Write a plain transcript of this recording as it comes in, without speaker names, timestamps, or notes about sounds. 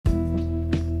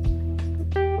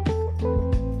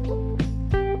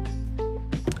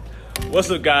What's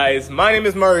up, guys? My name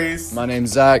is Maurice. My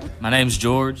name's Zach. My name's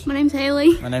George. My name's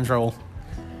Haley. My name's Raul.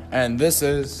 And this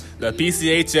is The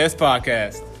PCHS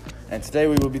Podcast. And today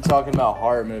we will be talking about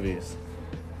horror movies.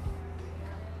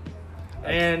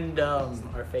 And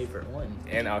our favorite one.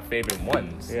 And our favorite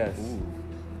ones. Yes. Ooh.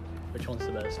 Which one's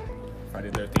the best? Friday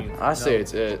the 13th. I say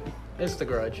it's it. It's The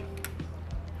Grudge.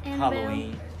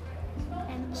 Annabelle.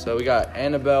 So we got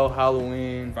Annabelle,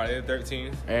 Halloween, Friday the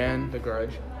 13th. and The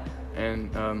Grudge.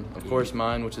 of course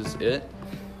mine, which is it.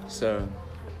 So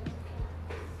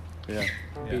yeah.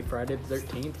 Be Friday the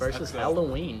 13th versus So-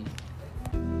 Halloween.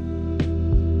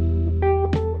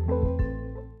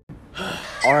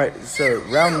 Alright, so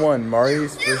round one,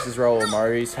 Maurice versus Raul.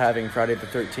 Maurice having Friday the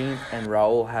 13th and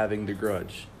Raul having The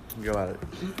Grudge. Go at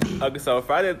it. Okay, so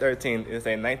Friday the 13th is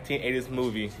a 1980s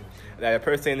movie that a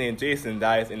person named Jason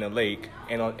dies in a lake,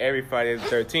 and on every Friday the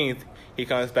 13th, he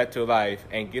comes back to life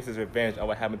and gets his revenge on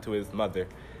what happened to his mother.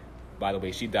 By the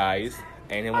way, she dies,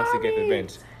 and he wants to get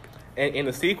revenge. And in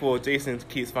the sequel, Jason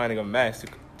keeps finding a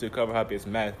mask to cover up his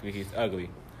mask because he's ugly.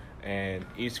 And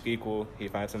each sequel, he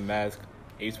finds a mask.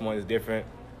 Each one is different,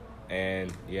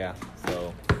 and yeah,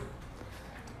 so...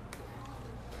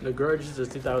 The Grudge is a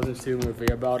 2002 movie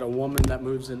about a woman that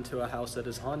moves into a house that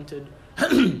is haunted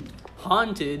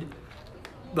haunted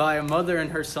by a mother and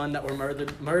her son that were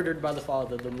murdered by the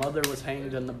father. The mother was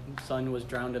hanged and the son was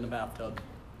drowned in a bathtub.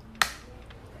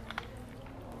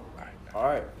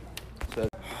 Alright.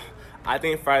 I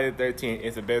think Friday the 13th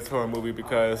is the best horror movie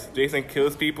because Jason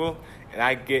kills people, and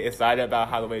I get excited about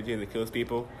how the way Jason kills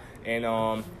people. And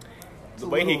the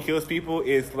way he kills people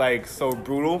is like so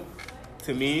brutal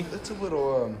to me. It's a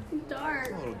little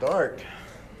Dark. dark.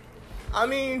 I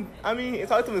mean,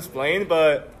 it's hard to explain,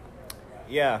 but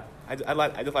yeah, I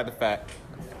just like the fact.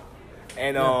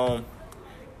 And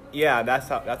yeah, that's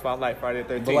why I like Friday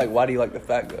the 13th. But why do you like the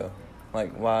fact though?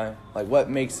 Why? What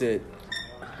makes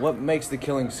the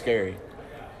killing scary?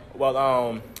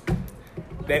 Well,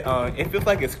 it feels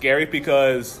like it's scary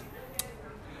because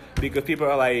people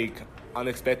are like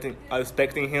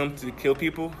expecting him to kill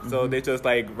people, so they just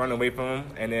like run away from him,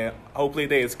 and then hopefully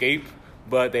they escape,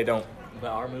 but they don't. But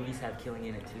our movies have killing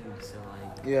in it too, so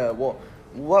like. Yeah, well,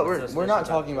 we're not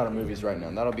talking about our movies right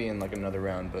now. That'll be in like another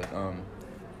round, but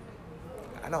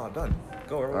I know, I'm done.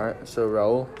 Go. All right, so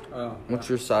Raul, what's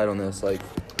your side on this? Like,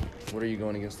 what are you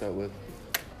going against that with?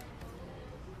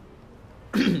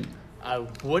 I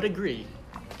would agree,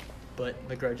 but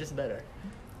The Grudge is better.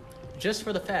 Just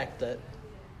for the fact that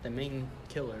the main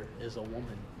killer is a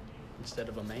woman instead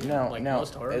of a man.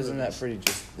 Most horror isn't movies.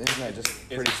 that just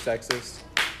pretty sexist?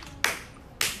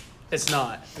 It's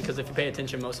not, because if you pay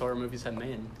attention, most horror movies have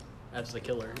men as the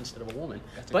killer instead of a woman.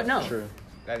 But no, True.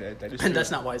 That is true. and that's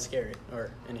not why it's scary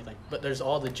or anything. But there's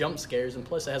all the jump scares, and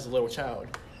plus it has a little child.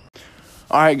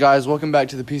 All right, guys, welcome back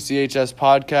to the PCHS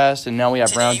podcast, and now we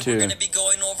have round two. Today we're going to be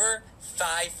going over 5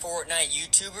 Fortnite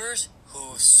YouTubers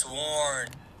who've sworn.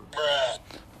 Bruh.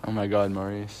 Oh my God,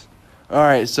 Maurice. All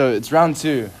right, so it's round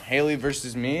two. Haley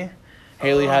versus me.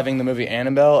 Haley having the movie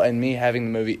Annabelle and me having the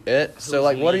movie It. So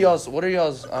like, what are y'all's?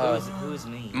 Who's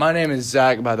me? My name is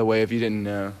Zach, by the way. If you didn't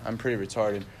know, I'm pretty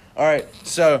retarded. All right,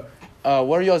 so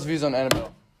what are y'all's views on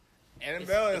Annabelle?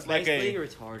 Annabelle is like basically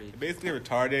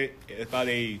retarded. It's about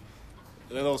a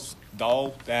little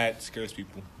doll that scares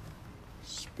people.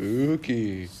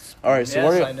 Spooky. All right, so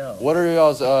Yes, I know. what are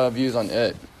y'all's views on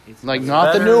It? It's Like,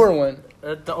 not the better. newer one.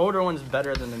 The older one's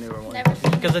better than the newer one. Never seen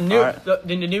it. Because the Alright.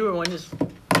 the newer one is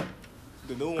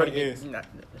The new one pretty is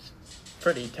it's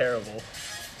pretty terrible,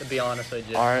 to be honest with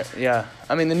you. All right, yeah.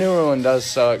 I mean, the newer one does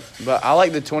suck, but I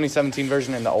like the 2017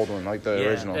 version and the old one, like the Yeah.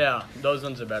 original. Yeah, those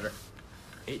ones are better.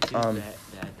 It too, Um, that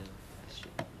shit.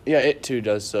 Yeah, It too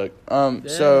does suck.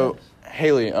 So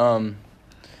Haley,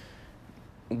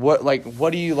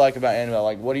 what do you like about Annabelle?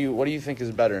 Like, what do you think is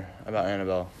better about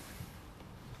Annabelle?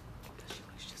 She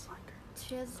looks just like her.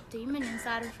 She has a demon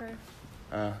inside of her.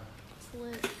 It's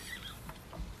lit.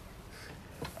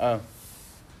 Oh,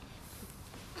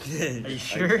 Are you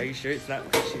sure? Are you sure it's not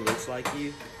because she looks like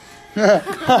you?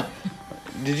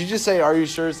 did you just say? Are you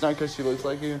sure it's not because she looks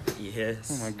like you?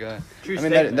 Yes. Oh my God. True I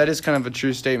mean, statement. that is kind of a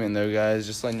true statement, though, guys.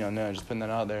 Just letting y'all know, just putting that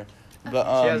out there. But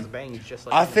She has bangs just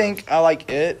like I you. think I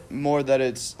like It more that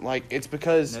it's like it's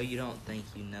because No, you don't think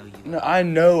you know you. no, I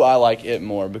know I like It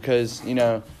more because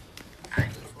oh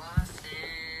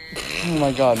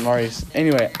my God, Maurice.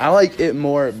 Anyway, I like It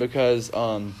more because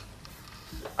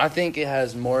I think it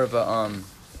has more of a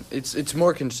it's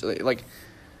more like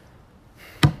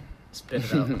Spit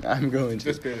it out. I'm going to.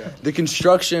 just spit it out. The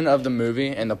construction of the movie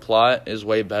and the plot is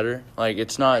way better. Like,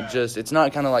 it's not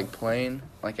kind of like plain,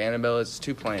 like Annabelle is. It's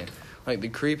too plain. Like, the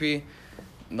creepy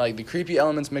like the creepy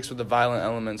elements mixed with the violent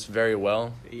elements very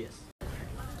well. Yes.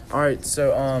 All right, so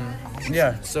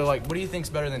yeah, so like, what do you think's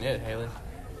better than it, Haley?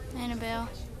 Annabelle.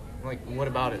 Like, what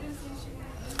about it?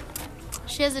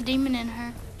 She has a demon in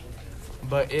her.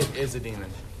 But it is a demon.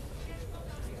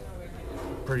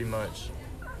 Pretty much.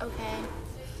 Okay.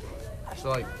 So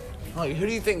like, who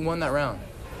do you think won that round?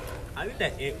 I think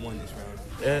that it won this round.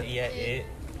 It. Yeah, it.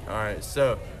 All right,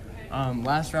 so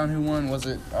last round, who won? Was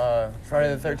it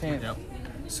Friday the 13th? Yep.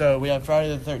 So we have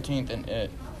Friday the 13th and it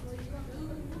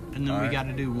And then we Alright. got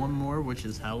to do one more, which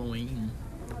is Halloween.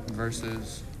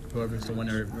 versus. Whoever's the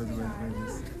winner.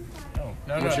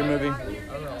 What's your movie?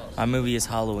 My movie is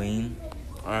Halloween.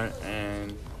 All right,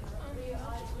 and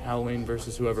Halloween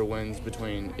versus whoever wins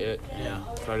between it and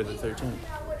Yeah. Friday the 13th.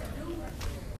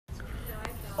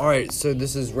 All right, so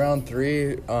this is round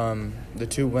 3, the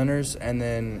 2 winners, and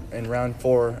then in round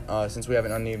 4, since we have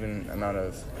an uneven amount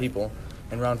of people,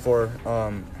 in round 4,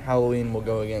 Halloween will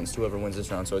go against whoever wins this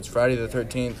round. So it's Friday the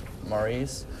 13th,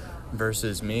 Maurice,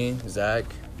 versus me, Zach,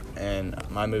 and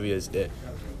my movie is It.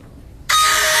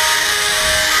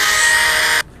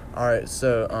 All right,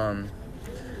 so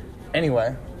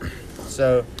anyway,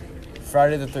 so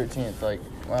Friday the 13th, like,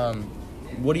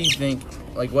 what do you think?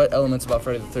 Like, what elements about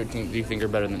Friday the 13th do you think are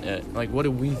better than it? Like, what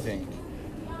do we think?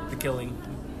 The killing.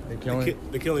 The killing.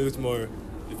 The killing was more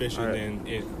efficient Alright. than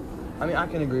it. I mean, I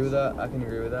can agree with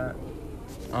that.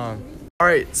 All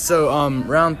right, so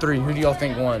round 3, who do y'all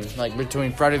think won? Like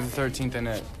between Friday the 13th and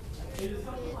it.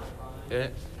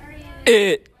 It.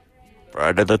 It.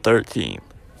 Friday the 13th.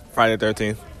 Friday the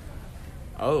 13th.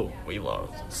 Oh, we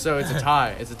lost. So it's a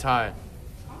tie. It's a tie.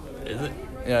 Is it?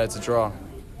 Yeah, it's a draw.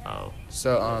 Oh.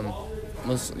 So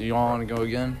you all want to go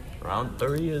again? Round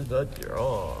 3 is the draw.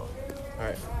 All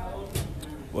right.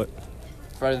 What?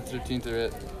 Friday the 13th or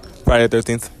it. Friday the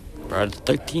 13th. Friday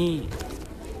the 13th.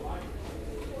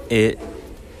 It.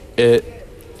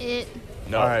 It.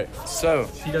 No. All right. So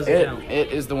She doesn't it, count.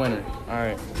 it is the winner. All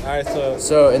right. Alright, so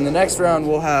So in the next round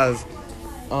we'll have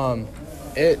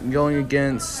it going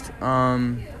against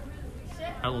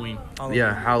Halloween.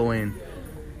 yeah, Halloween.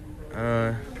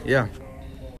 Yeah.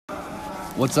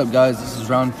 What's up, guys? This is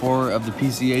round 4 of the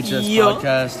PCHS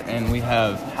podcast, and we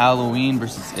have Halloween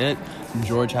versus it.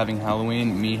 George having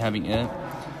Halloween, me having it.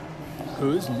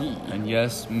 Who's me? And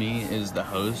yes, me is the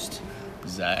host,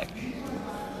 Zach.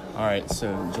 All right,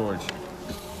 so George.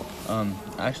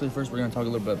 Actually, first we're gonna talk a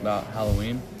little bit about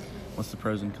Halloween. What's the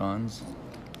pros and cons?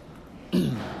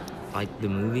 Like the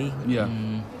movie? Yeah.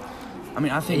 I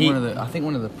mean, I think He-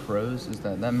 one of the pros is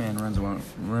that man runs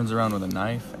around with a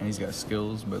knife and he's got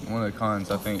skills. But one of the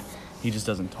cons, I think, he just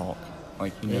doesn't talk.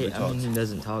 Like he never I talks. mean, he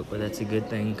doesn't talk, but that's a good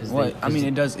thing. Cause What? I mean,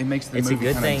 it does. It makes the It's a movie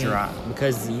good kind thing of dry.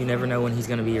 because you never know when he's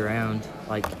gonna be around.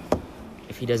 Like,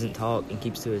 if he doesn't talk and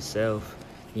keeps to himself,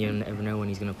 you never know when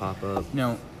he's gonna pop up.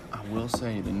 Now, I will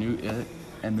say the new It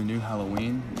and the new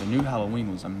Halloween. The new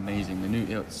Halloween was amazing. The new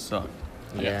It sucked.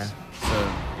 Yeah.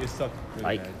 So it sucked. Really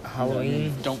Like bad.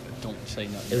 Halloween, Don't say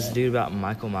nothing. it was a dude about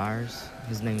Michael Myers.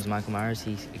 His name is Michael Myers.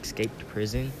 He escaped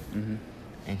prison mhm.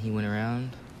 and he went around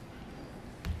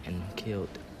and killed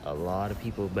a lot of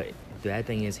people. But the bad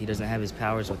thing is he doesn't have his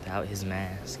powers without his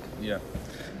mask. Yeah.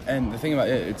 And the thing about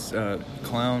it, it's a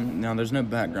clown. Now, there's no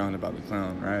background about the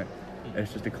clown, right?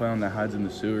 It's just a clown that hides in the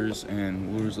sewers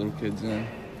and lures little kids in.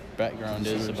 Background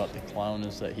is about the clown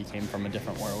is that he came from a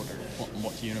different world or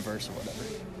what universe or whatever.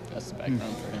 That's the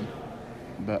background for him.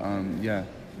 But yeah,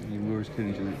 he lures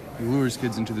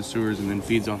kids into the sewers and then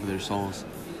feeds off of their souls.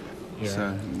 Yeah.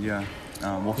 So yeah.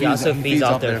 Well, He also feeds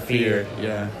off their fear.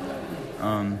 Yeah.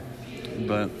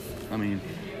 But I mean,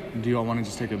 do y'all want to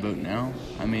just take a vote now?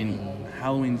 I mean,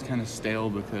 Halloween's kind of stale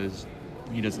because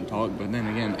he doesn't talk, but then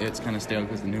again, it's kind of stale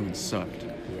because the new one sucked.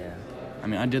 Yeah. I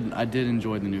mean, I did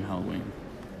enjoy the new Halloween,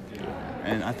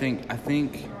 and I think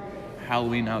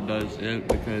Halloween outdoes it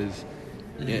because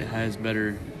it has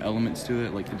better elements to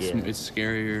it. Like it's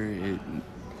scarier.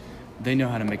 They know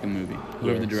how to make a movie.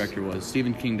 Whoever the Yes. director was,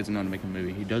 Stephen King doesn't know how to make a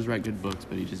movie. He does write good books,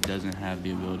 but he just doesn't have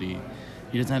the ability.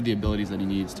 He doesn't have the abilities that he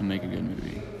needs to make a good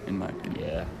movie, in my opinion.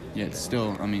 Yeah. Yeah, it's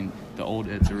still. I mean, the old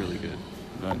It's are really good,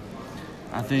 but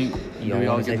I think Y'all we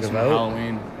all wanna get take this a one vote?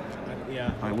 Halloween.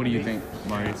 Yeah. All right, what do you think,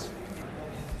 Marius?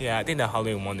 Yeah, I think that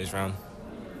Halloween won this round.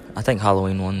 I think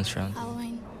Halloween won this round.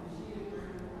 Halloween.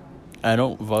 I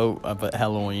don't vote, but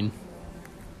Halloween.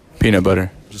 Peanut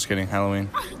butter. Just kidding. Halloween.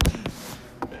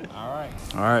 All right.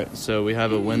 All right, so we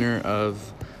have a winner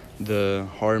of the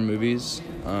horror movies.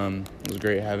 It was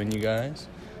great having you guys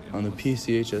on the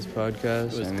PCHS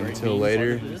podcast. It was And great until being part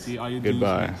later, of this. See all you dudes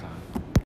goodbye. next time.